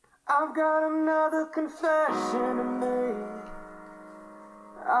I've got another confession to make.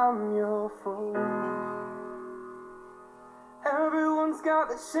 I'm your fool. Everyone's got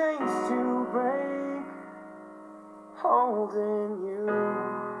the chains to break, holding you.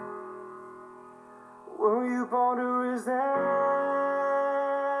 Were you born to resist?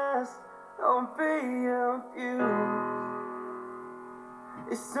 Don't be abused.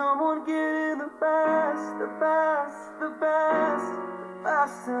 Is someone getting the best, the best, the best, the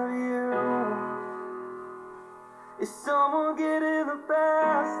best of you? Is someone getting the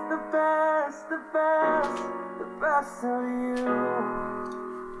best, the best, the best, the best of you?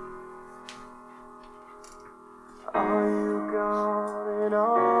 Are you going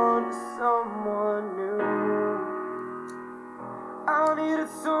on to someone new? I needed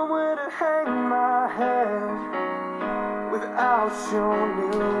somewhere to hang my head without your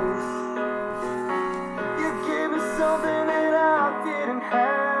news. You gave me something that I didn't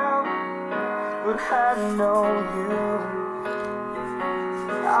have, but had no use.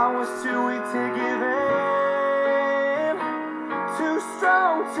 I was too weak to give in, too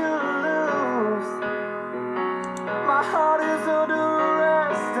strong to lose. My heart is under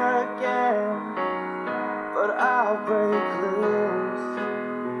arrest again, but I'll break loose.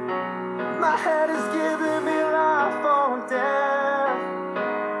 My head is giving me life or death,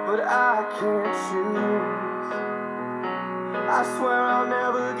 but I can't choose. I swear I'll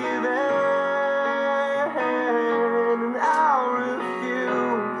never give in, and I'll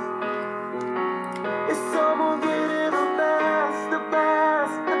refuse. Is someone getting the best, the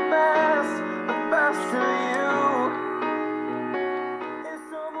best, the best, the best of you? Is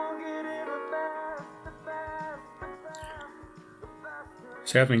someone getting the best, the best, the best, the best of you?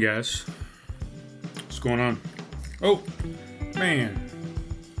 What's happening, guys? What's going on? Oh, man.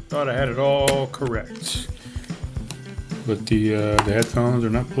 Thought I had it all correct. But the headphones are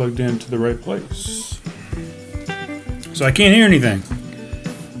not plugged into the right place. So I can't hear anything.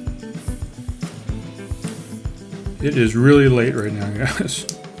 It is really late right now, guys.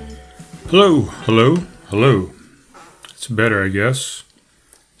 Hello, hello, hello. It's better, I guess.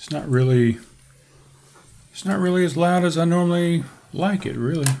 It's not really as loud as I normally like it,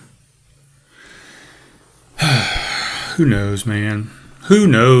 really. Who knows, man? Who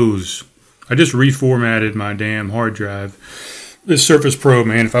knows? I just reformatted my damn hard drive. This Surface Pro,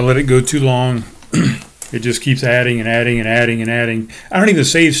 man, if I let it go too long, it just keeps adding and adding and adding and adding. I don't even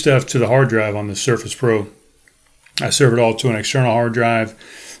save stuff to the hard drive on the Surface Pro. I serve it all to an external hard drive.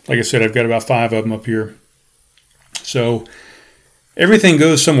 Like I said, I've got about 5 of them up here. So everything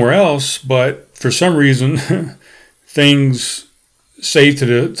goes somewhere else, but for some reason, things save to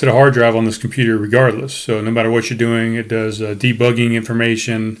the hard drive on this computer regardless. So no matter what you're doing, it does debugging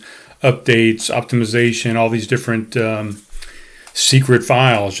information, updates, optimization, all these different secret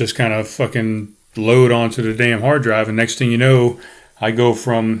files just kind of fucking load onto the damn hard drive. And next thing you know, I go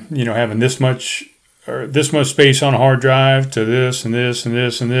from, having this much space on a hard drive to this and this and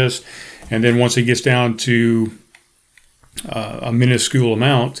this and this. And then once it gets down to a minuscule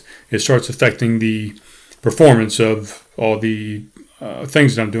amount, it starts affecting the performance of all the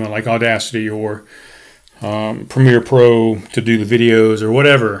things that I'm doing, like Audacity or Premiere Pro to do the videos or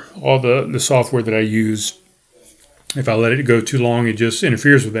whatever. All the software that I use, if I let it go too long, it just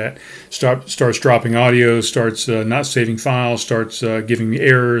interferes with that. Starts dropping audio, starts not saving files, starts giving me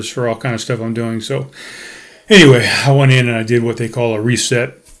errors for all kind of stuff I'm doing. So anyway, I went in and I did what they call a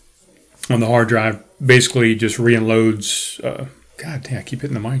reset on the hard drive. Basically just re-unloads. God damn, I keep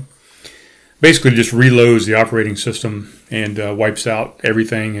hitting the mic. Basically just reloads the operating system and wipes out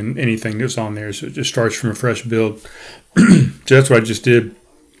everything and anything that's on there. So it just starts from a fresh build. So that's what I just did.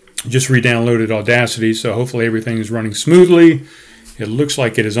 Just re-downloaded Audacity. So hopefully everything is running smoothly. It looks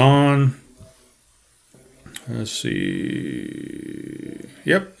like it is on. Let's see.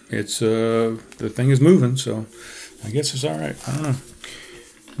 Yep. It's the thing is moving. So I guess it's all right. I don't know.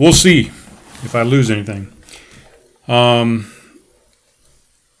 We'll see if I lose anything.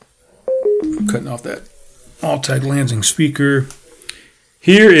 Cutting off that Altec Lansing speaker.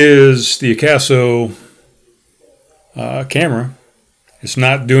 Here is the Acaso camera. It's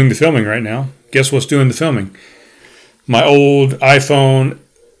not doing the filming right now. Guess what's doing the filming? My old iPhone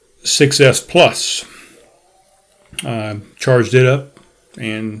 6S Plus. Charged it up,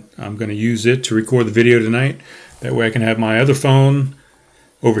 and I'm going to use it to record the video tonight. That way I can have my other phone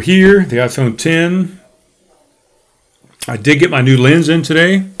over here, the iPhone 10. I did get my new lens in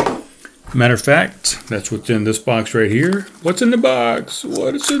today. Matter of fact, that's what's in this box right here. What's in the box?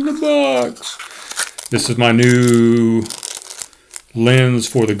 What is in the box? This is my new lens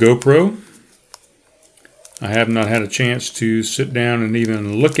for the GoPro. I have not had a chance to sit down and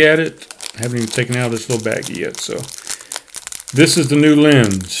even look at it. I haven't even taken out this little baggie yet. So this is the new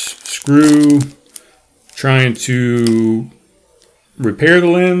lens. Screw, trying to repair the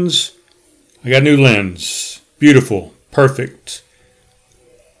lens. I got a new lens. Beautiful. Perfect.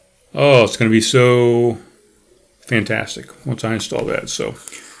 Oh, it's going to be so fantastic once I install that. So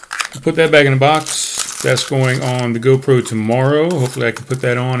I'll put that back in the box. That's going on the GoPro tomorrow. Hopefully I can put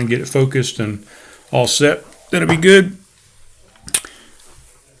that on and get it focused and all set. That'll be good.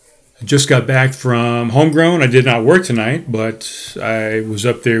 I just got back from Homegrown. I did not work tonight, but I was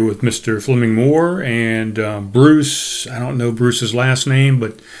up there with Mr. Fleming Moore and Bruce. I don't know Bruce's last name,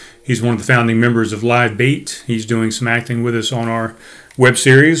 but he's one of the founding members of Live Bait. He's doing some acting with us on our web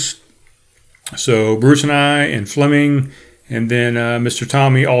series. So Bruce and I and Fleming, and then Mr.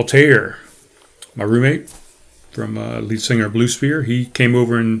 Tommy Altair, my roommate from lead singer of Blue Spear. He came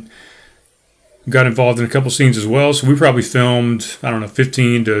over and got involved in a couple scenes as well. So we probably filmed,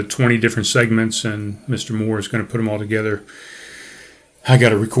 15 to 20 different segments, and Mr. Moore is going to put them all together. I got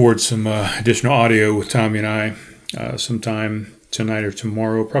to record some additional audio with Tommy and I sometime tonight or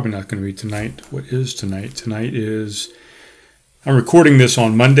tomorrow. Probably not going to be tonight. What is tonight? Tonight is, I'm recording this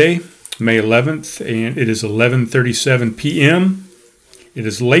on Monday, May 11th, and it is 11:37 p.m. It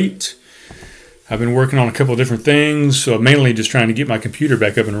is late. I've been working on a couple of different things, so mainly just trying to get my computer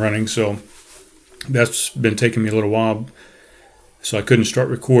back up and running. So that's been taking me a little while, so I couldn't start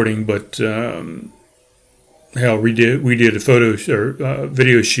recording. But hell, we did a photo or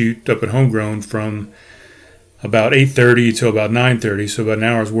video shoot up at Homegrown from about 8:30 till about 9:30, so about an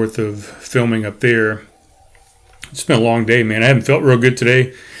hour's worth of filming up there. It's been a long day, man. I haven't felt real good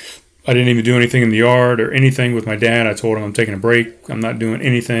today. I didn't even do anything in the yard or anything with my dad. I told him I'm taking a break. I'm not doing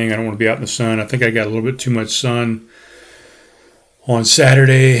anything. I don't want to be out in the sun. I think I got a little bit too much sun on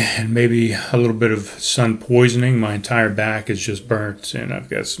Saturday and maybe a little bit of sun poisoning. My entire back is just burnt, and I've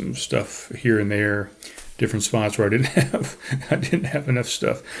got some stuff here and there, different spots where I didn't have enough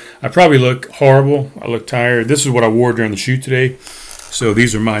stuff. I probably look horrible. I look tired. This is what I wore during the shoot today. So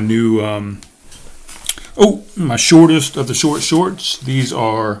these are my new, my shortest of the short shorts. These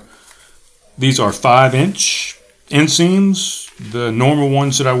are 5-inch inseams. The normal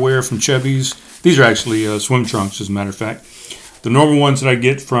ones that I wear from Chubby's, these are actually swim trunks, as a matter of fact. The normal ones that I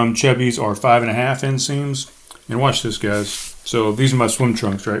get from Chubby's are 5.5 inseams. And watch this, guys. So these are my swim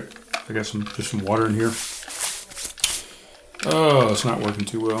trunks, right? I got just some water in here. Oh, it's not working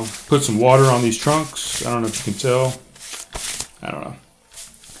too well. Put some water on these trunks. I don't know if you can tell. I don't know.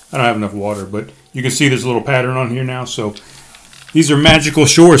 I don't have enough water, but you can see there's a little pattern on here now. So these are magical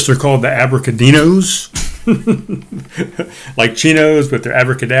shorts. They're called the Abracadinos. Like chinos, but they're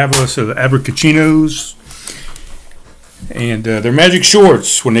abracadabra, so the abracachinos. And they're magic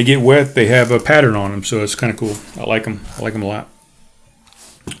shorts. When they get wet, they have a pattern on them, so it's kind of cool. I like them. I like them a lot.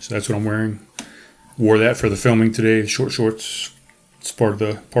 So that's what I'm wearing. Wore that for the filming today. Short shorts. It's part of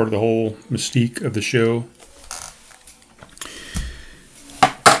the whole mystique of the show.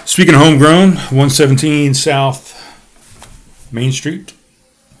 Speaking of Homegrown, 117 South Main Street.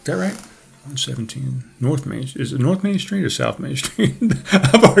 Is that right? 117 North Main. Is it North Main Street or South Main Street?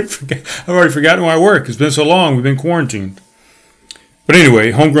 I've already forgotten where I work. It's been so long. We've been quarantined. But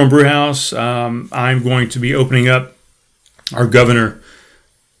anyway, Homegrown Brewhouse. I'm going to be opening up. Our governor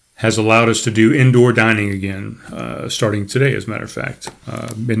has allowed us to do indoor dining again, starting today, as a matter of fact,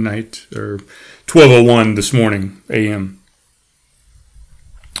 midnight or 12:01 this morning a.m.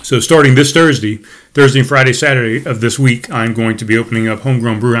 So starting this Thursday and Friday, Saturday of this week, I'm going to be opening up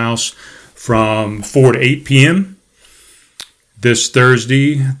Homegrown Brewhouse from 4 to 8 p.m. This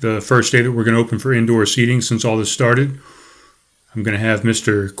Thursday, the first day that we're going to open for indoor seating since all this started, I'm going to have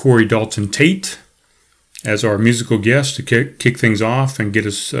Mr. Corey Dalton Tate as our musical guest to kick things off and get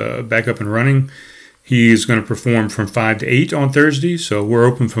us back up and running. He's going to perform from 5 to 8 on Thursday. So we're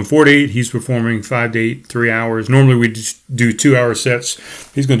open from 4 to 8. He's performing 5 to 8, 3 hours. Normally we just do 2-hour sets.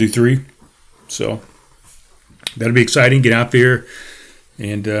 He's going to do 3. So that'll be exciting. Get out there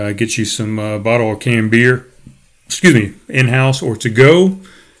and get you some bottle or canned beer. In-house or to go.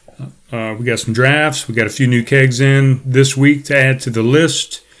 We got some drafts. We got a few new kegs in this week to add to the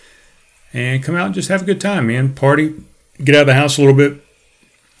list. And come out and just have a good time, man. Party. Get out of the house a little bit.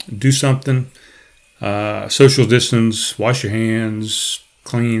 Do something. Social distance, wash your hands,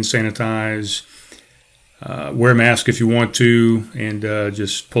 clean, sanitize, wear a mask if you want to, and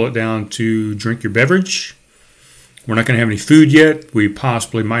just pull it down to drink your beverage. We're not going to have any food yet. We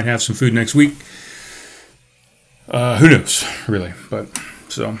possibly might have some food next week. Who knows, really? But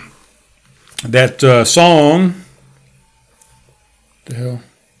so that song, the hell,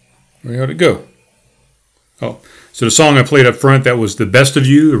 where did it go? Oh, so the song I played up front, that was The Best of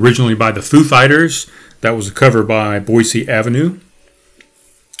You, originally by the Foo Fighters. That was a cover by Boise Avenue.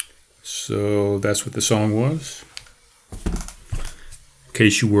 So that's what the song was. In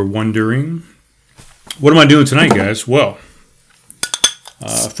case you were wondering. What am I doing tonight, guys? Well,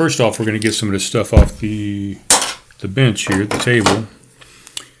 first off, we're going to get some of this stuff off the bench here, the table.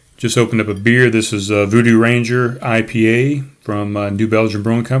 Just opened up a beer. This is Voodoo Ranger IPA from New Belgium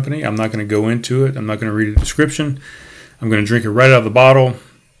Brewing Company. I'm not going to go into it. I'm not going to read the description. I'm going to drink it right out of the bottle.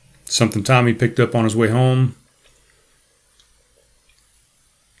 Something Tommy picked up on his way home.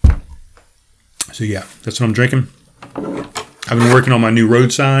 So yeah, that's what I'm drinking. I've been working on my new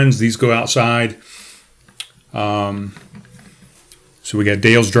road signs. These go outside. So we got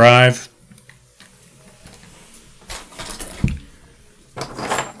Dale's Drive.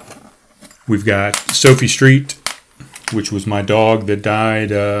 We've got Sophie Street, which was my dog that died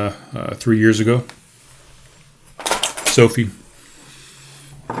 3 years ago. Sophie.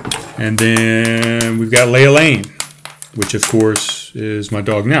 And then we've got Leia Lane, which of course is my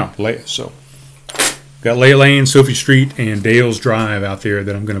dog now, Leia. So we've got Leia Lane, Sophie Street, and Dale's Drive out there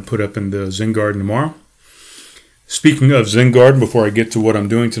that I'm going to put up in the Zen Garden tomorrow. Speaking of Zen Garden, before I get to what I'm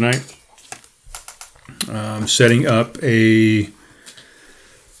doing tonight, I'm setting up a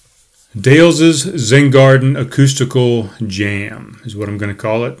Dale's Zen Garden Acoustical Jam is what I'm going to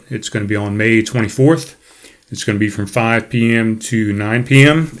call it. It's going to be on May 24th. It's going to be from 5 p.m. to 9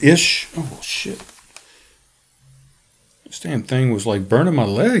 p.m.-ish. Oh, shit. This damn thing was like burning my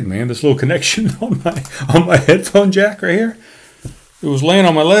leg, man. This little connection on my headphone jack right here. It was laying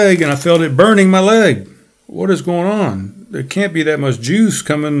on my leg, and I felt it burning my leg. What is going on? There can't be that much juice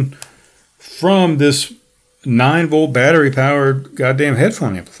coming from this 9-volt battery-powered goddamn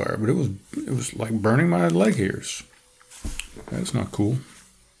headphone amplifier, but it was like burning my leg hairs. That's not cool.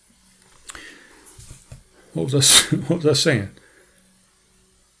 What was I saying?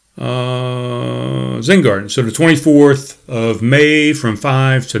 Zen Garden. So the 24th of May from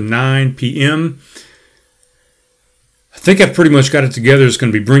 5 to 9 p.m. I think I've pretty much got it together. It's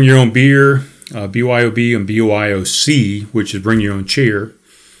going to be Bring Your Own Beer, BYOB, and BYOC, which is Bring Your Own Chair.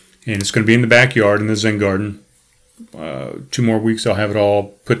 And it's going to be in the backyard in the Zen Garden. 2 more weeks, I'll have it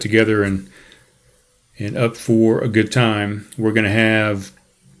all put together and up for a good time. We're going to have,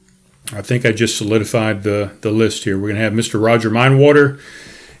 I think I just solidified the list here. We're going to have Mr. Roger Minewater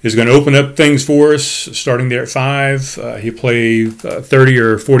is going to open up things for us starting there at 5. He'll play 30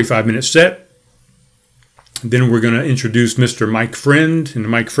 or 45-minute set. Then we're going to introduce Mr. Mike Friend and the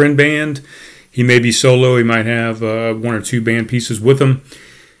Mike Friend Band. He may be solo. He might have 1 or 2 band pieces with him.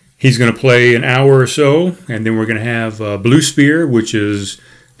 He's going to play an hour or so, and then we're going to have Blue Spear, which is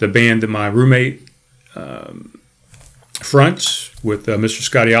the band that my roommate fronts with Mr.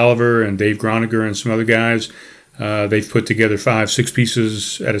 Scotty Oliver and Dave Groniger and some other guys. They've put together 5-6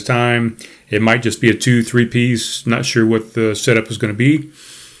 pieces at a time. It might just be a 2-3 piece. Not sure what the setup is going to be.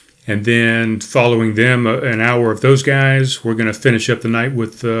 And then following them, an hour of those guys, we're going to finish up the night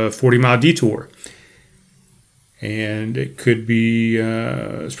with 40 Mile Detour. And it could be,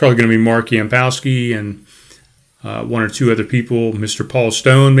 it's probably going to be Mark Yampowski and 1 or 2 other people. Mr. Paul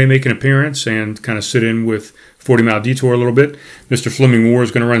Stone may make an appearance and kind of sit in with 40 Mile Detour a little bit. Mr. Fleming Moore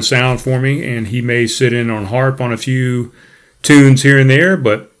is going to run sound for me, and he may sit in on harp on a few tunes here and there.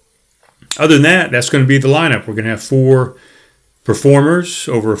 But other than that, that's going to be the lineup. We're going to have 4 performers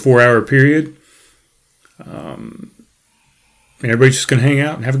over a 4-hour period. And everybody's just going to hang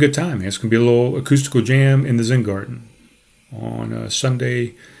out and have a good time. It's going to be a little acoustical jam in the Zen Garden on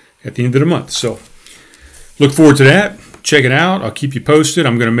Sunday at the end of the month. So look forward to that. Check it out. I'll keep you posted.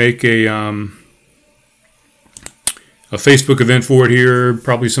 I'm going to make a Facebook event for it here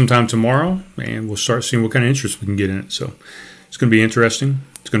probably sometime tomorrow, and we'll start seeing what kind of interest we can get in it. So it's going to be interesting.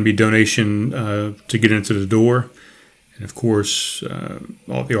 It's going to be donation to get into the door. And, of course,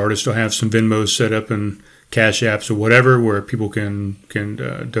 all the artists will have some Venmos set up and Cash Apps or whatever where people can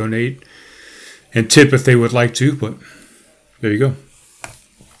donate and tip if they would like to. But there you go.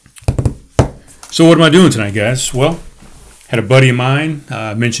 So what am I doing tonight, guys? Well, had a buddy of mine.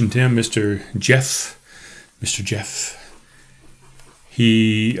 I mentioned him, Mr. Jeff. Mr. Jeff.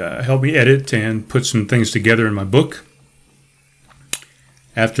 He helped me edit and put some things together in my book.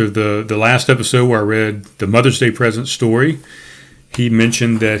 After the last episode where I read the Mother's Day present story, he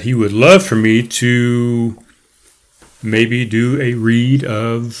mentioned that he would love for me to maybe do a read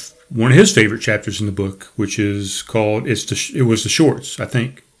of one of his favorite chapters in the book, which is called It Was the Shorts, I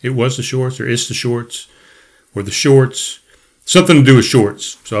think. It was the Shorts, or It's the Shorts, or the Shorts. Something to do with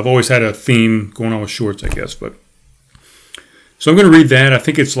shorts. So I've always had a theme going on with shorts, I guess. So I'm going to read that. I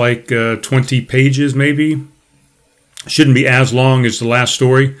think it's like 20 pages maybe. Shouldn't be as long as the last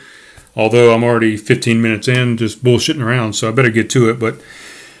story, although I'm already 15 minutes in just bullshitting around, so I better get to it. But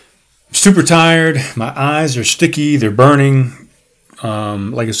super tired. My eyes are sticky. They're burning.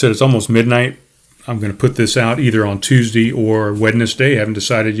 Like I said, it's almost midnight. I'm going to put this out either on Tuesday or Wednesday. I haven't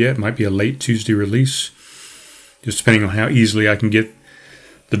decided yet. It might be a late Tuesday release, just depending on how easily I can get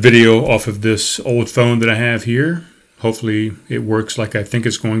the video off of this old phone that I have here. Hopefully it works like I think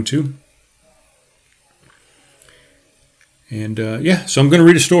it's going to. And so I'm going to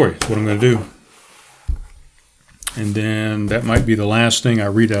read a story. That's what I'm going to do. And then that might be the last thing I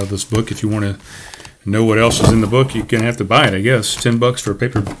read out of this book. If you want to know what else is in the book, you're going to have to buy it, I guess. $10 for a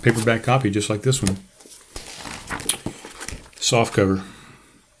paperback copy, just like this one. Soft cover.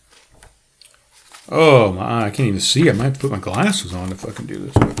 Oh, my eye, I can't even see. I might have to put my glasses on if I can do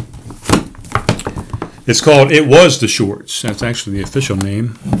this. It's called It Was the Shorts. That's actually the official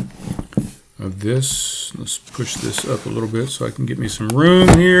name of this. Let's push this up a little bit so I can get me some room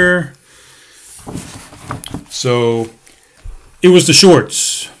here. So, It Was the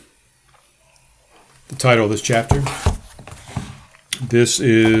Shorts. The title of this chapter. This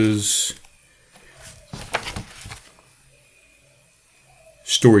is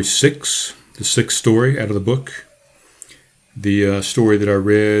story 6, the 6th story out of the book. The story that I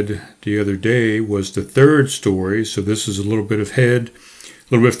read the other day was the 3rd story, so this is a little bit ahead,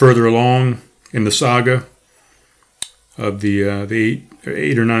 a little bit further along in the saga of the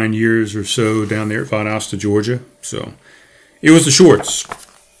 8 or 9 years or so down there at Valdosta, Georgia. So, It Was the Shorts.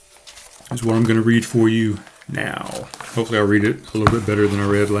 Is what I'm going to read for you now. Hopefully I'll read it a little bit better than I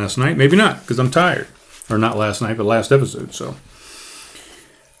read last night. Maybe not, because I'm tired. Or not last night, but last episode. So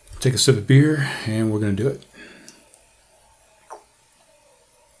take a sip of beer, and we're going to do it.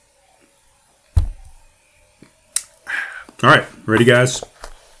 All right, ready, guys?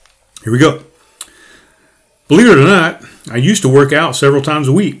 Here we go. Believe it or not, I used to work out several times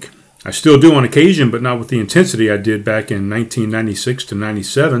a week. I still do on occasion, but not with the intensity I did back in 1996 to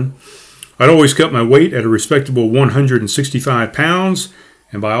 97. I'd always kept my weight at a respectable 165 pounds,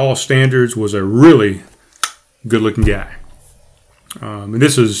 and by all standards was a really good-looking guy. And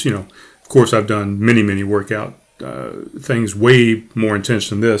this is, of course I've done many workout things way more intense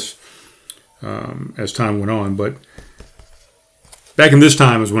than this as time went on, but back in this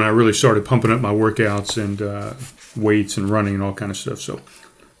time is when I really started pumping up my workouts and weights and running and all kind of stuff. So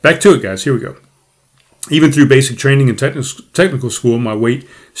back to it, guys. Here we go. Even through basic training and technical school, my weight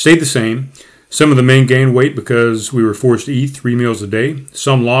stayed the same. Some of the men gained weight because we were forced to eat 3 meals a day.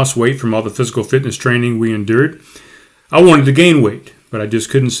 Some lost weight from all the physical fitness training we endured. I wanted to gain weight, but I just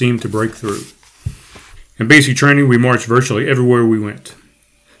couldn't seem to break through. In basic training, we marched virtually everywhere we went.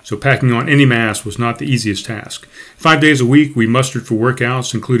 So packing on any mass was not the easiest task. 5 days a week, we mustered for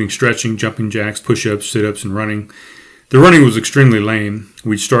workouts, including stretching, jumping jacks, push-ups, sit-ups, and running. The running was extremely lame.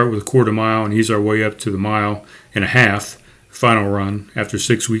 We'd start with a quarter mile and ease our way up to the 1.5 miles final run after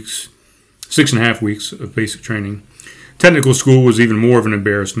 6.5 weeks of basic training. Technical school was even more of an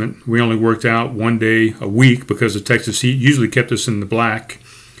embarrassment. We only worked out 1 day a week because the Texas heat usually kept us in the black.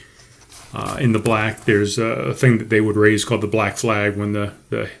 There's a thing that they would raise called the black flag. When the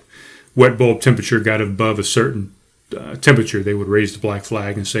wet bulb temperature got above a certain temperature, they would raise the black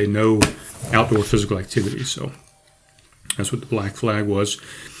flag and say no outdoor physical activity. So that's what the black flag was.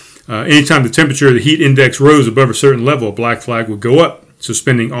 Anytime the temperature of the heat index rose above a certain level, a black flag would go up,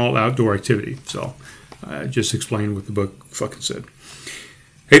 suspending all outdoor activity. So I just explained what the book fucking said.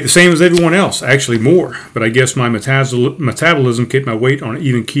 Ate the same as everyone else, actually more, but I guess my metabolism kept my weight on an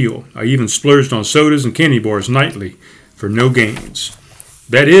even keel. I even splurged on sodas and candy bars nightly for no gains.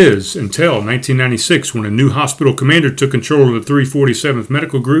 That is, until 1996, when a new hospital commander took control of the 347th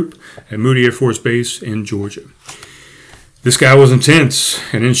Medical Group at Moody Air Force Base in Georgia. This guy was intense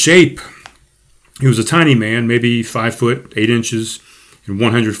and in shape. He was a tiny man, maybe 5 foot, 8 inches, and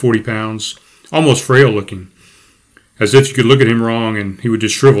 140 pounds, almost frail looking, as if you could look at him wrong and he would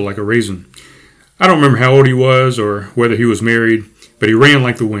just shrivel like a raisin. I don't remember how old he was or whether he was married, but he ran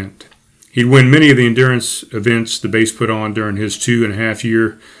like the wind. He'd win many of the endurance events the base put on during his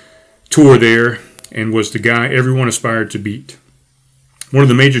 2.5-year tour there and was the guy everyone aspired to beat. One of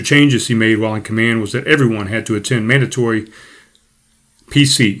the major changes he made while in command was that everyone had to attend mandatory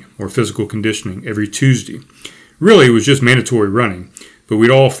PC, or physical conditioning, every Tuesday. Really, it was just mandatory running, but we'd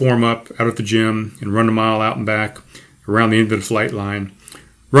all form up out at the gym and run a mile out and back around the end of the flight line.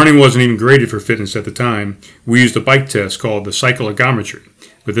 Running wasn't even graded for fitness at the time. We used a bike test called the cyclogometry,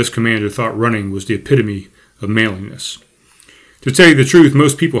 but this commander thought running was the epitome of manliness. To tell you the truth,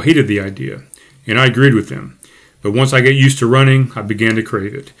 most people hated the idea, and I agreed with them. But once I got used to running, I began to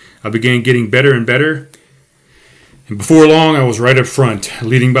crave it. I began getting better and better, And before long, I was right up front,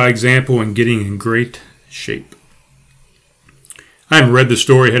 leading by example and getting in great shape. I haven't read the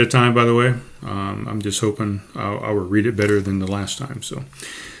story ahead of time, by the way. I'm just hoping I will read it better than the last time. So,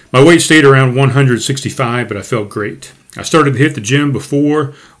 my weight stayed around 165, but I felt great. I started to hit the gym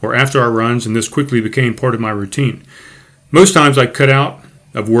before or after our runs, and this quickly became part of my routine. Most times I cut out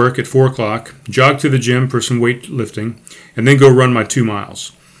of work at 4 o'clock, jog to the gym for some weightlifting, and then go run my 2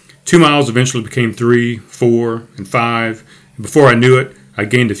 miles. 2 miles eventually became 3, 4, and 5, and before I knew it, I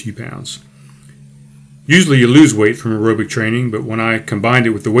gained a few pounds. Usually you lose weight from aerobic training, but when I combined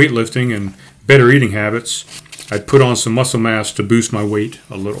it with the weightlifting and better eating habits, I'd put on some muscle mass to boost my weight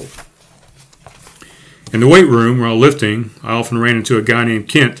a little. In the weight room, while lifting, I often ran into a guy named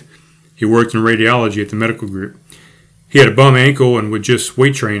Kent. He worked in radiology at the medical group. He had a bum ankle and would just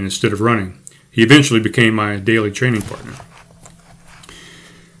weight train instead of running. He eventually became my daily training partner.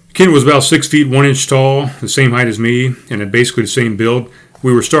 Kent was about 6 feet 1 inch tall, the same height as me, and had basically the same build.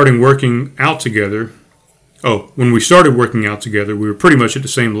 When we started working out together, we were pretty much at the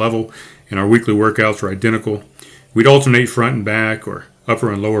same level, and our weekly workouts were identical. We'd alternate front and back, or upper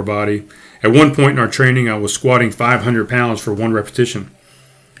and lower body. At one point in our training, I was squatting 500 pounds for 1 repetition.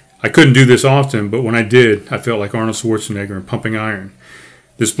 I couldn't do this often, but when I did, I felt like Arnold Schwarzenegger and pumping iron.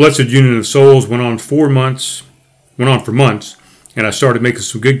 This blessed union of souls went on for months, and I started making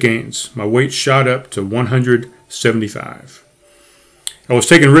some good gains. My weight shot up to 175. I was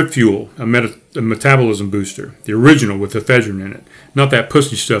taking Rip Fuel, a metabolism booster, the original with ephedrine in it, not that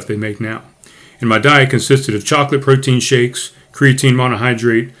pussy stuff they make now. And my diet consisted of chocolate protein shakes, creatine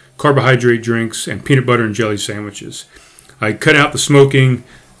monohydrate, carbohydrate drinks, and peanut butter and jelly sandwiches. I cut out the smoking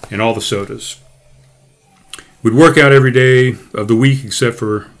and all the sodas. We'd work out every day of the week except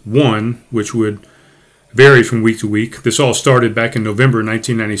for one, which would vary from week to week. This all started back in November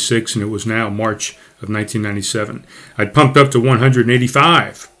 1996, and it was now March of 1997. I'd pumped up to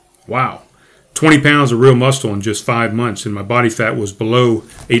 185. Wow. 20 pounds of real muscle in just 5 months, and my body fat was below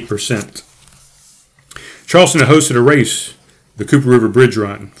 8%. Charleston had hosted a race, the Cooper River Bridge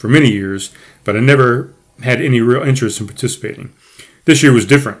Run, for many years, but I never had any real interest in participating. This year was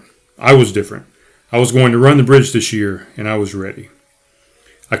different. I was different. I was going to run the bridge this year, and I was ready.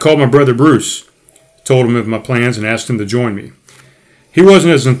 I called my brother Bruce, told him of my plans, and asked him to join me. He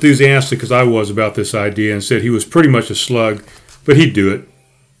wasn't as enthusiastic as I was about this idea and said he was pretty much a slug, but he'd do it.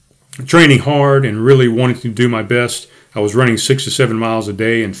 Training hard and really wanting to do my best, I was running 6 to 7 miles a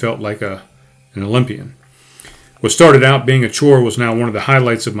day and felt like an Olympian. What started out being a chore was now one of the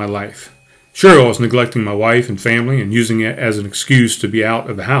highlights of my life. Sure, I was neglecting my wife and family and using it as an excuse to be out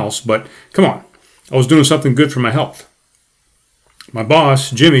of the house, but come on, I was doing something good for my health. My boss,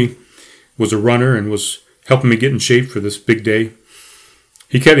 Jimmy, was a runner and was helping me get in shape for this big day.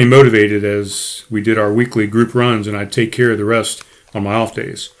 He kept me motivated as we did our weekly group runs, and I'd take care of the rest on my off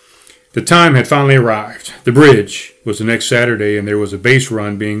days. The time had finally arrived. The bridge was the next Saturday, and there was a base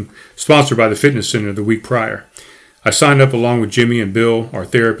run being sponsored by the fitness center the week prior. I signed up along with Jimmy and Bill, our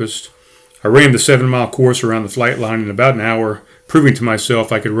therapist. I ran the 7-mile course around the flight line in about an hour, proving to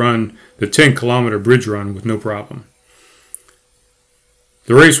myself I could run the 10-kilometer bridge run with no problem.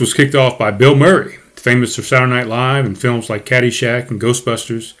 The race was kicked off by Bill Murray, famous for Saturday Night Live and films like Caddyshack and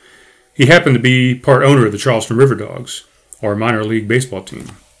Ghostbusters. He happened to be part owner of the Charleston River Dogs, our minor league baseball team.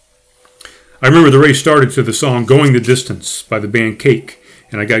 I remember the race started to the song Going the Distance by the band Cake,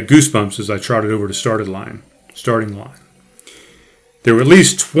 and I got goosebumps as I trotted over the starting line. There were at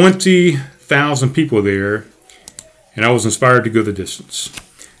least 20,000 people there, and I was inspired to go the distance.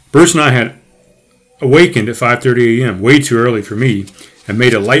 Bruce and I had awakened at 5:30 a.m., way too early for me, and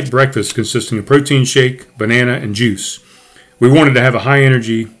made a light breakfast consisting of protein shake, banana, and juice. We wanted to have high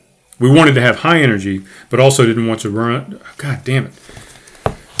energy, but also didn't want to run. God damn it.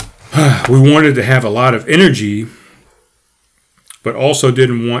 We wanted to have a lot of energy, but also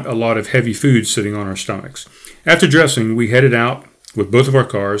didn't want a lot of heavy food sitting on our stomachs. After dressing, we headed out with both of our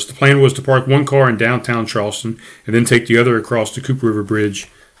cars. The plan was to park one car in downtown Charleston and then take the other across the Cooper River Bridge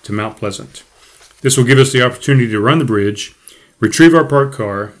to Mount Pleasant. This will give us the opportunity to run the bridge, retrieve our parked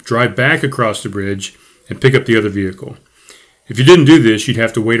car, drive back across the bridge, and pick up the other vehicle. If you didn't do this, you'd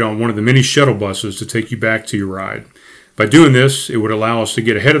have to wait on one of the many shuttle buses to take you back to your ride. By doing this, it would allow us to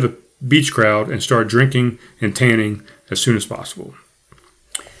get ahead of the beach crowd and start drinking and tanning as soon as possible.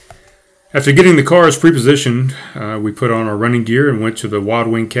 After getting the cars pre-positioned, we put on our running gear and went to the Wild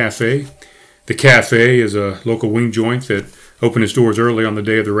Wing Cafe. The cafe is a local wing joint that opened its doors early on the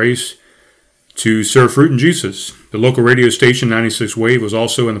day of the race to serve fruit and juices. The local radio station, 96 Wave, was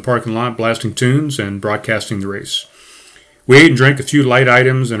also in the parking lot blasting tunes and broadcasting the race. We ate and drank a few light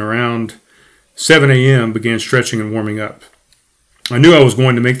items, and around 7 a.m., began stretching and warming up. I knew I was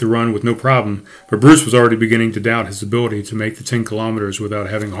going to make the run with no problem, but Bruce was already beginning to doubt his ability to make the 10 kilometers without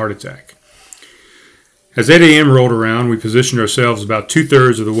having a heart attack. As 8 a.m. rolled around, we positioned ourselves about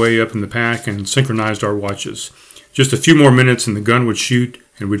 2/3 of the way up in the pack and synchronized our watches. Just a few more minutes and the gun would shoot,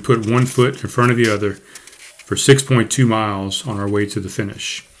 and we'd put one foot in front of the other for 6.2 miles on our way to the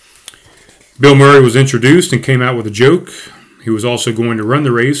finish. Bill Murray was introduced and came out with a joke. He was also going to run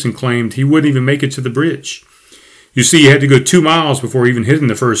the race and claimed he wouldn't even make it to the bridge. You see, you had to go 2 miles before even hitting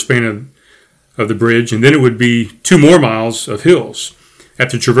the first span of the bridge, and then it would be 2 more miles of hills.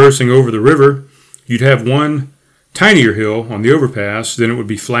 After traversing over the river, you'd have one tinier hill on the overpass, then it would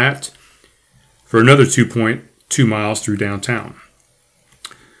be flat for another 2.2 miles through downtown.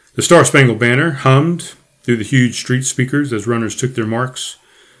 The Star-Spangled Banner hummed through the huge street speakers as runners took their marks,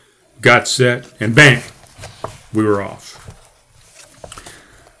 got set, and bang, we were off.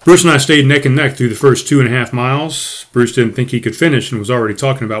 Bruce and I stayed neck and neck through the first 2.5 miles. Bruce didn't think he could finish and was already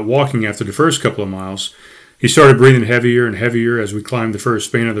talking about walking after the first couple of miles. He started breathing heavier and heavier as we climbed the first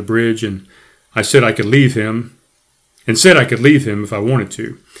span of the bridge, and I said I could leave him if I wanted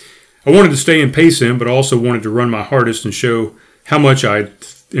to. I wanted to stay and pace him, but also wanted to run my hardest and show how much I'd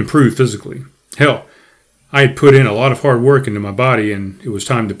improved physically. Hell, I had put in a lot of hard work into my body, and it was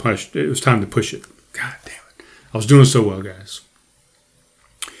time to push it. God damn it. I was doing so well, guys.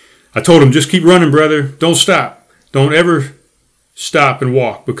 I told him, just keep running, brother. Don't stop. Don't ever stop and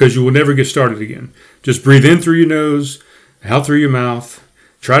walk, because you will never get started again. Just breathe in through your nose, out through your mouth.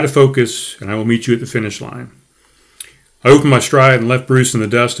 Try to focus, and I will meet you at the finish line. I opened my stride and left Bruce in the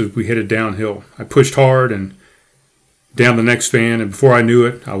dust as we headed downhill. I pushed hard and down the next span, and before I knew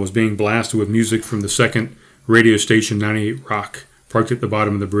it, I was being blasted with music from the second radio station, 98 Rock, parked at the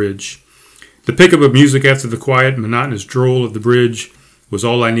bottom of the bridge. The pickup of music after the quiet, monotonous droll of the bridge was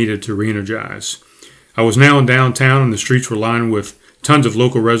all I needed to re-energize. I was now in downtown, and the streets were lined with tons of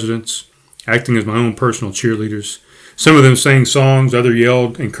local residents, acting as my own personal cheerleaders. Some of them sang songs, others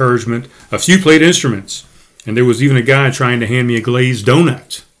yelled encouragement. A few played instruments, and there was even a guy trying to hand me a glazed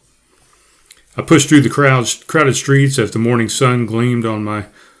donut. I pushed through the crowded streets as the morning sun gleamed on my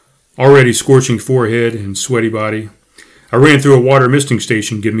already scorching forehead and sweaty body. I ran through a water misting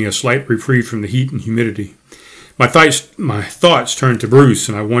station, giving me a slight reprieve from the heat and humidity. My thoughts turned to Bruce,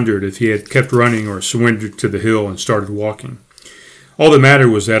 and I wondered if he had kept running or surrendered to the hill and started walking. All that mattered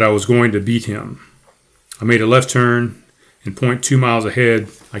was that I was going to beat him. I made a left turn, and 0.2 miles ahead,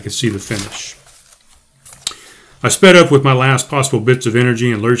 I could see the finish. I sped up with my last possible bits of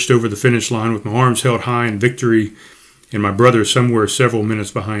energy and lurched over the finish line with my arms held high in victory and my brother somewhere several minutes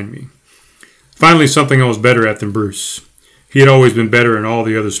behind me. Finally, something I was better at than Bruce. He had always been better in all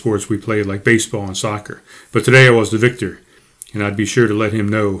the other sports we played, like baseball and soccer. But today I was the victor, and I'd be sure to let him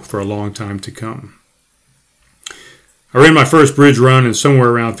know for a long time to come. I ran my first bridge run in somewhere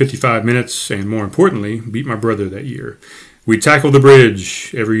around 55 minutes, and more importantly, beat my brother that year. We tackled the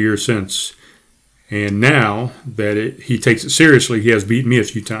bridge every year since, and now that he takes it seriously, he has beaten me a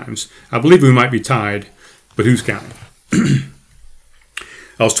few times. I believe we might be tied, but who's counting?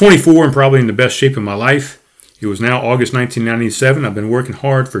 I was 24 and probably in the best shape of my life. It was now August 1997. I've been working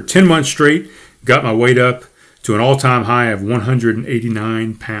hard for 10 months straight, got my weight up to an all-time high of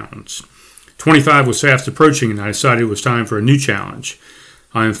 189 pounds. 25 was fast approaching, and I decided it was time for a new challenge.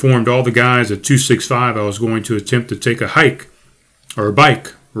 I informed all the guys at 265 I was going to attempt to take a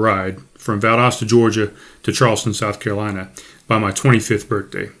bike ride from Valdosta, Georgia to Charleston, South Carolina by my 25th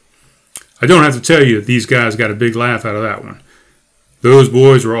birthday. I don't have to tell you that these guys got a big laugh out of that one. Those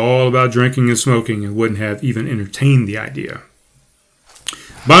boys were all about drinking and smoking and wouldn't have even entertained the idea.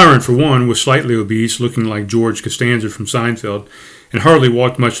 Byron, for one, was slightly obese, looking like George Costanza from Seinfeld, and hardly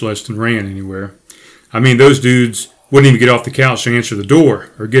walked, much less than ran anywhere. I mean, those dudes wouldn't even get off the couch to answer the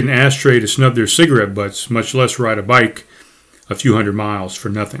door or get an ashtray to snub their cigarette butts, much less ride a bike a few hundred miles for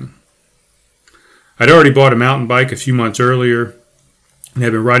nothing. I'd already bought a mountain bike a few months earlier and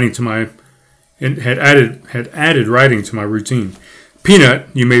had added riding to my routine. Peanut,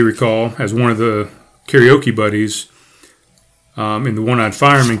 you may recall, as one of the karaoke buddies in the One-Eyed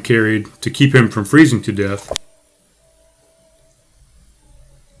Fireman carried to keep him from freezing to death.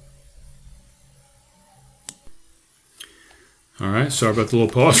 All right, sorry about the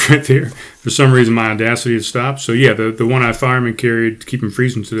little pause right there. For some reason, my Audacity had stopped. So yeah, the One-Eyed Fireman carried to keep him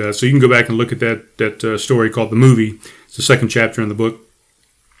freezing to death. So you can go back and look at that story called The Movie. It's the second chapter in the book.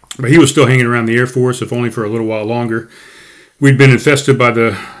 But he was still hanging around the Air Force, if only for a little while longer. He'd been infested by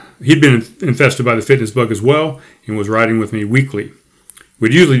the fitness bug as well, and was riding with me weekly.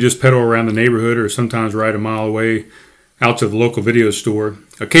 We'd usually just pedal around the neighborhood or sometimes ride a mile away out to the local video store.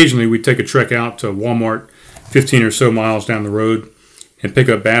 Occasionally, we'd take a trek out to Walmart, 15 or so miles down the road, and pick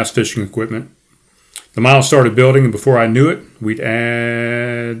up bass fishing equipment. The miles started building, and before I knew it, we'd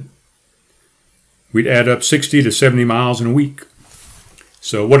add up 60 to 70 miles in a week.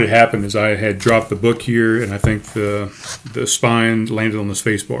 So what had happened is I had dropped the book here, and I think the spine landed on the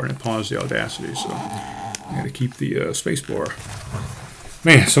space bar, and it paused the Audacity. So I got to keep the space bar.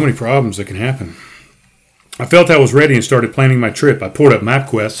 Man, so many problems that can happen. I felt I was ready and started planning my trip. I pulled up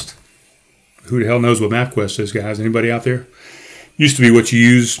MapQuest. Who the hell knows what MapQuest is, guys? Anybody out there? Used to be what you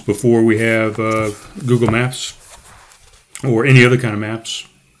use before we have Google Maps or any other kind of maps.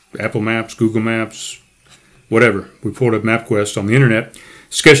 Apple Maps, Google Maps, whatever. We pulled up MapQuest on the internet,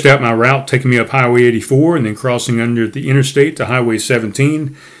 sketched out my route, taking me up Highway 84 and then crossing under the interstate to Highway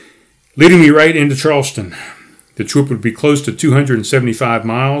 17, leading me right into Charleston. The trip would be close to 275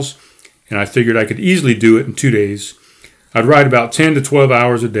 miles, and I figured I could easily do it in 2 days. I'd ride about 10 to 12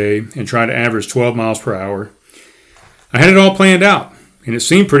 hours a day and try to average 12 miles per hour. I had it all planned out, and it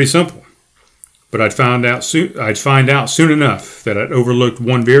seemed pretty simple. But I'd find out soon enough that I'd overlooked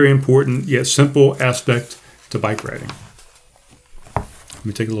one very important yet simple aspect to bike riding. Let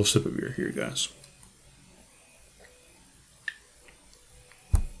me take a little sip of beer here, guys.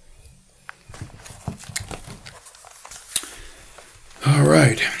 All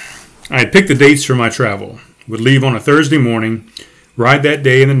right. I had picked the dates for my travel. Would leave on a Thursday morning, ride that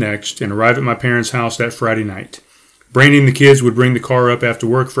day and the next, and arrive at my parents' house that Friday night. Brandy and the kids would bring the car up after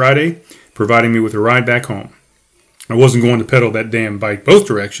work Friday, providing me with a ride back home. I wasn't going to pedal that damn bike both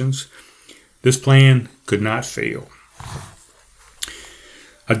directions. This plan could not fail.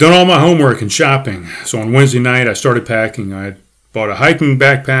 I'd done all my homework and shopping, so on Wednesday night I started packing. I bought a hiking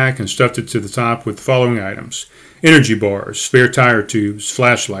backpack and stuffed it to the top with the following items: energy bars, spare tire tubes,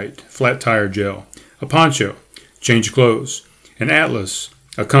 flashlight, flat tire gel, a poncho, change of clothes, an atlas,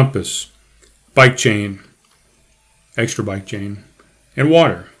 a compass, bike chain, extra bike chain, and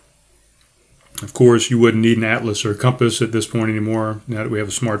water. Of course, you wouldn't need an atlas or a compass at this point anymore, now that we have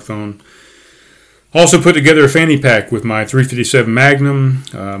a smartphone. Also put together a fanny pack with my 357 Magnum,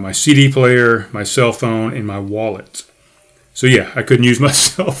 my CD player, my cell phone, and my wallet. So yeah, I couldn't use my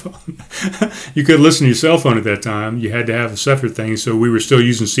cell phone. You couldn't listen to your cell phone at that time. You had to have a separate thing, so we were still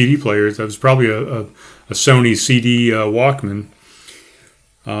using CD players. That was probably a Sony CD Walkman.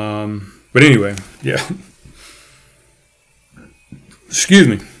 But anyway, yeah. Excuse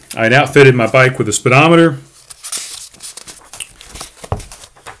me. I had outfitted my bike with a speedometer,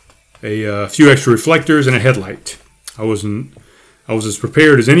 a few extra reflectors, and a headlight. I was as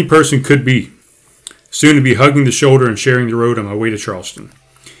prepared as any person could be, soon to be hugging the shoulder and sharing the road on my way to Charleston.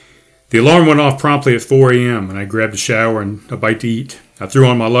 The alarm went off promptly at 4 a.m., and I grabbed a shower and a bite to eat. I threw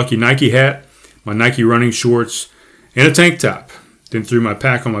on my lucky Nike hat, my Nike running shorts, and a tank top, then threw my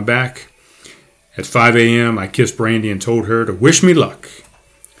pack on my back. At 5 a.m., I kissed Brandy and told her to wish me luck.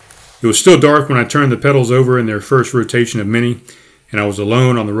 It was still dark when I turned the pedals over in their first rotation of many, and I was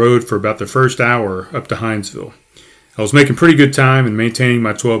alone on the road for about the first hour up to Hinesville. I was making pretty good time and maintaining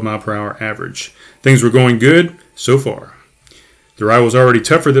my 12 mile per hour average. Things were going good so far. The ride was already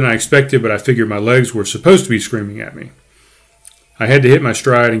tougher than I expected, but I figured my legs were supposed to be screaming at me. I had to hit my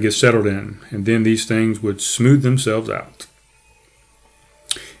stride and get settled in, and then these things would smooth themselves out.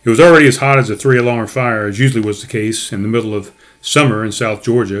 It was already as hot as a 3-alarm fire, as usually was the case in the middle of summer in South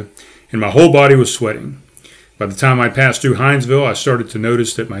Georgia, and my whole body was sweating. By the time I passed through Hinesville, I started to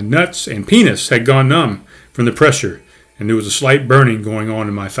notice that my nuts and penis had gone numb from the pressure, and there was a slight burning going on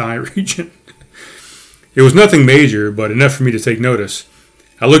in my thigh region. It was nothing major, but enough for me to take notice.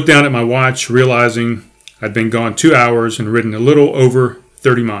 I looked down at my watch, realizing I'd been gone 2 hours and ridden a little over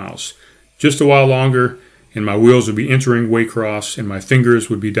 30 miles. Just a while longer, and my wheels would be entering Waycross, and my fingers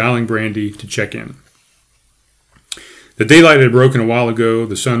would be dialing Brandy to check in. The daylight had broken a while ago,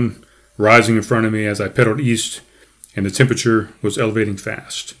 the sun rising in front of me as I pedaled east, and the temperature was elevating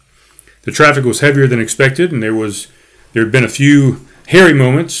fast. The traffic was heavier than expected, and there had been a few hairy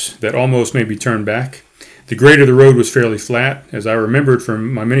moments that almost made me turn back. The grade of the road was fairly flat, as I remembered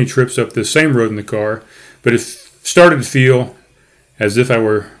from my many trips up this same road in the car, but it started to feel as if I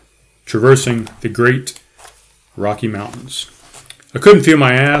were traversing the great Rocky Mountains. I couldn't feel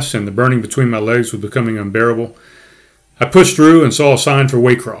my ass, and the burning between my legs was becoming unbearable. I pushed through and saw a sign for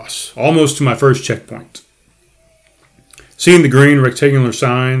Waycross, almost to my first checkpoint. Seeing the green rectangular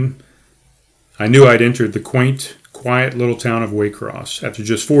sign, I knew I'd entered the quaint, quiet little town of Waycross after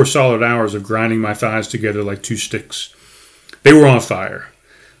just 4 solid hours of grinding my thighs together like 2 sticks. They were on fire.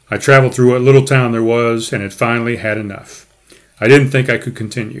 I traveled through what little town there was and had finally had enough. I didn't think I could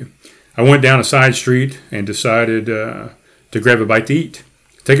continue. I went down a side street and decided to grab a bite to eat,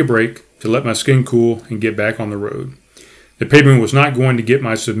 take a break, to let my skin cool, and get back on the road. The pavement was not going to get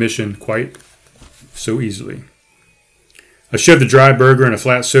my submission quite so easily. I shoved a dry burger and a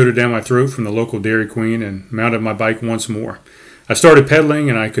flat soda down my throat from the local Dairy Queen and mounted my bike once more. I started pedaling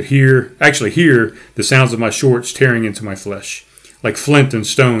and I could actually hear the sounds of my shorts tearing into my flesh, like flint and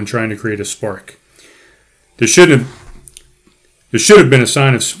stone trying to create a spark. There should have been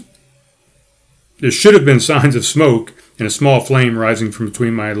signs of smoke and a small flame rising from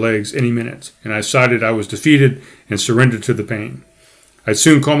between my legs any minute, and I decided I was defeated and surrendered to the pain. I'd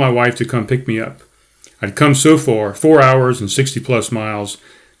soon call my wife to come pick me up. I'd come so far, 4 hours and 60-plus miles,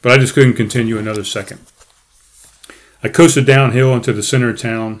 but I just couldn't continue another second. I coasted downhill into the center of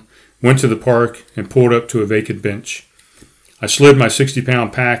town, went to the park, and pulled up to a vacant bench. I slid my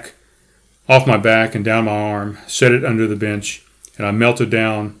 60-pound pack off my back and down my arm, set it under the bench, and I melted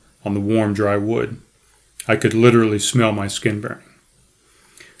down on the warm, dry wood. I could literally smell my skin burning.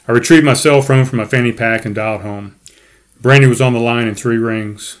 I retrieved my cell phone from my fanny pack and dialed home. Brandy was on the line in 3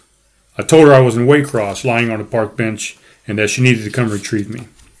 rings. I told her I was in Waycross, lying on a park bench, and that she needed to come retrieve me.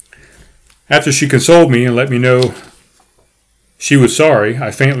 After she consoled me and let me know she was sorry,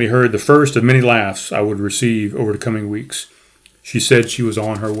 I faintly heard the first of many laughs I would receive over the coming weeks. She said she was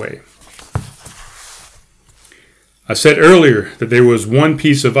on her way. I said earlier that there was one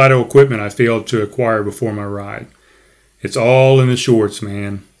piece of vital equipment I failed to acquire before my ride. It's all in the shorts,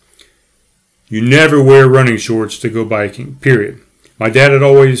 man. You never wear running shorts to go biking, period. My dad had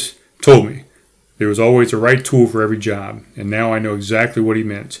always told me there was always a right tool for every job, and now I know exactly what he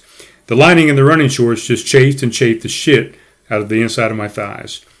meant. The lining in the running shorts just chafed the shit out of the inside of my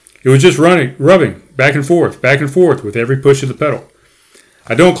thighs. It was just rubbing back and forth with every push of the pedal.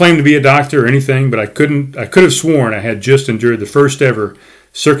 I don't claim to be a doctor or anything, but I could have sworn I had just endured the first ever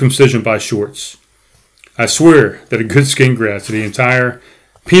circumcision by shorts. I swear that a good skin graft to the entire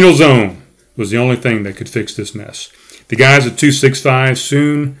penile zone was the only thing that could fix this mess. The guys at 265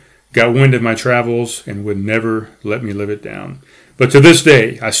 soon got wind of my travels and would never let me live it down. But to this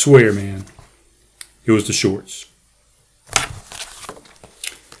day, I swear, man, it was the shorts.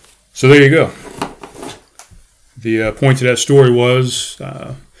 So there you go. The point to that story was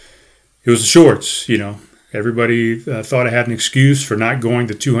it was the shorts, you know. Everybody thought I had an excuse for not going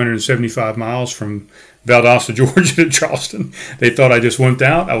the 275 miles from Valdosta, Georgia to Charleston. They thought I just wimped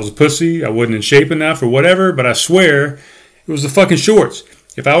out. I was a pussy. I wasn't in shape enough or whatever, but I swear it was the fucking shorts.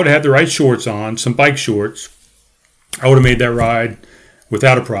 If I would have had the right shorts on, some bike shorts, I would have made that ride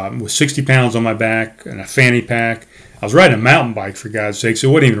without a problem. With 60 pounds on my back and a fanny pack. I was riding a mountain bike, for God's sake, so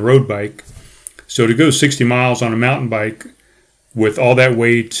it wasn't even a road bike. So to go 60 miles on a mountain bike with all that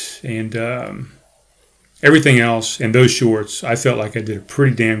weight and everything else and those shorts, I felt like I did a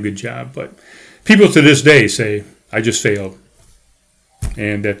pretty damn good job. But people to this day say I just failed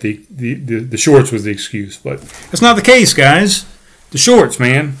and that the shorts was the excuse. But that's not the case, guys. The shorts,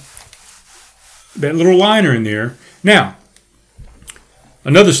 man. That little liner in there. Now,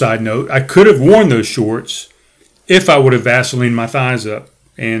 another side note, I could have worn those shorts if I would have Vaselined my thighs up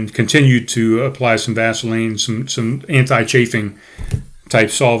and continued to apply some Vaseline, some anti-chafing type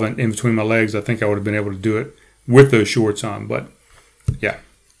solvent in between my legs. I think I would have been able to do it with those shorts on. But, yeah.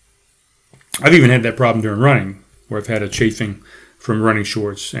 I've even had that problem during running where I've had a chafing from running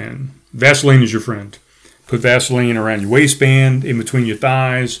shorts. And Vaseline is your friend. Put Vaseline around your waistband, in between your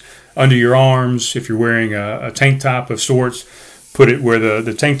thighs, under your arms. If you're wearing a tank top of sorts, put it where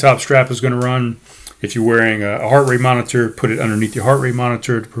the tank top strap is going to run. If you're wearing a heart rate monitor, put it underneath your heart rate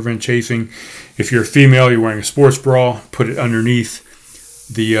monitor to prevent chafing. If you're a female, you're wearing a sports bra, put it underneath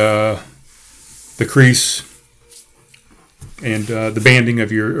the crease and the banding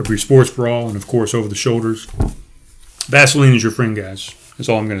of your sports bra, and of course over the shoulders. Vaseline is your friend, guys. That's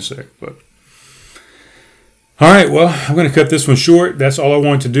all I'm going to say. But all right, well, I'm going to cut this one short. That's all I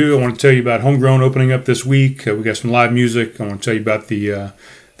wanted to do. I want to tell you about Homegrown opening up this week. We got some live music. I want to tell you about the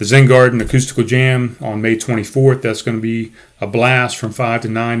Zen Garden Acoustical Jam on May 24th. That's going to be a blast from 5 to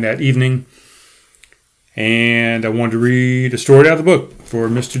 9 that evening. And I wanted to read a story out of the book for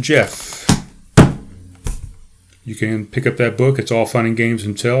Mr. Jeff. You can pick up that book. It's all fun and games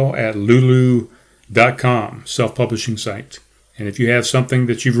until at lulu.com, self-publishing site. And if you have something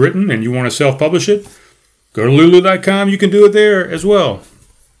that you've written and you want to self-publish it, go to lulu.com. You can do it there as well.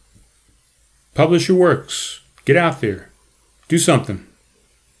 Publish your works. Get out there. Do something.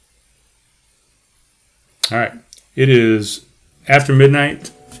 All right. It is after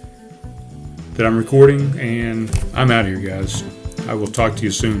midnight that I'm recording, and I'm out of here, guys. I will talk to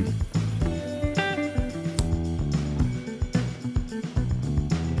you soon.